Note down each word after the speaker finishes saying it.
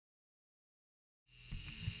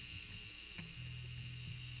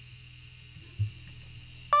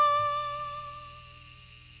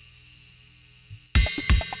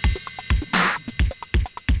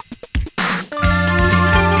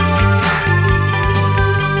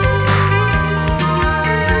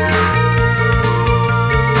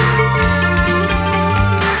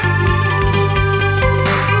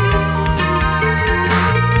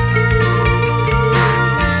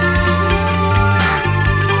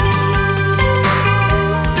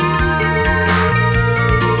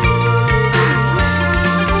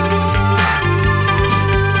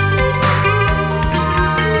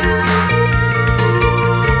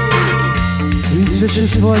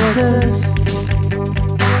Suspicious voices,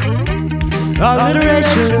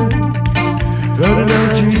 alliteration,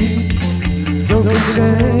 energy, don't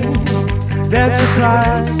contain their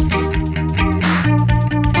surprise.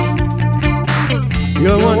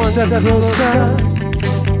 You're one step closer,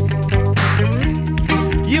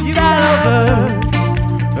 you've got over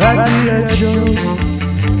at the edge of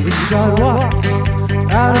the sidewalk,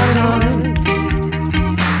 out of time.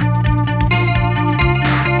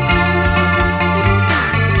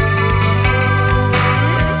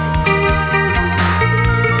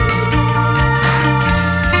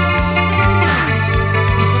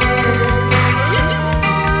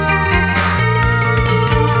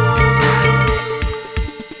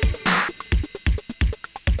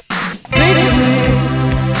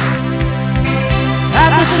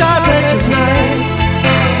 Sharp edge of night,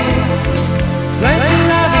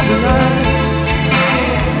 glancing out of the light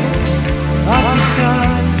of the sky,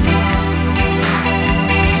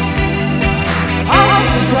 of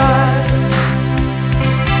the sky,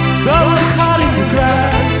 going caught in the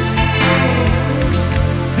grass.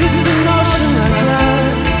 This is an ocean like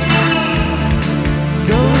glass.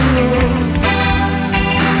 Don't know.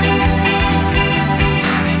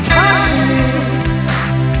 Talk to me.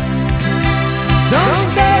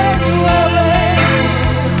 Don't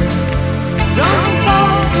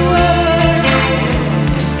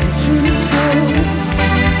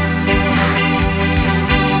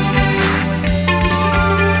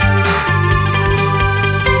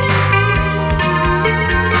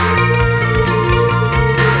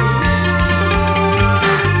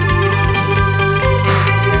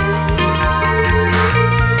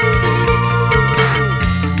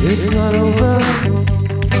it's not over.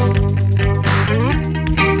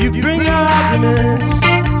 You bring your arguments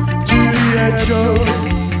to the edge of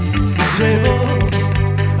the table,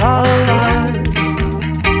 all alive.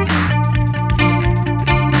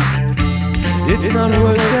 It's not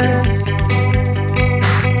worth it.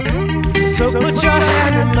 So put your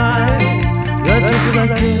hand in mine. Let's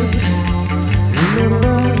reflect it.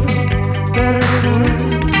 Remember better times.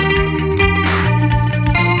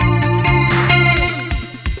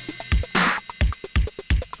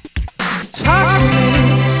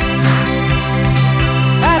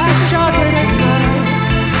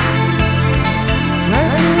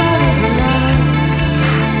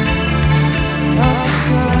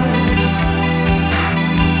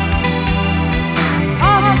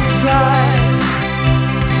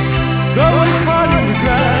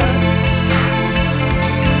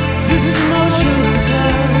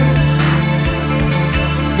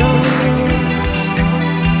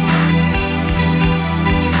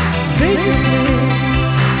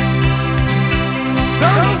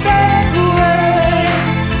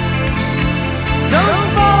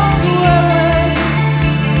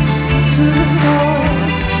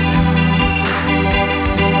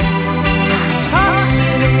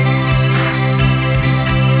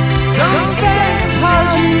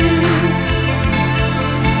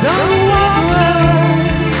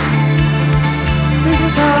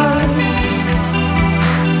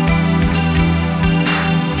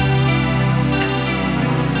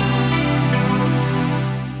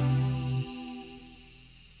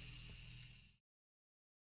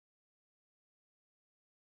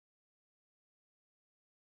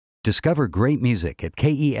 Discover great music at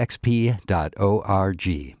KEXP.org.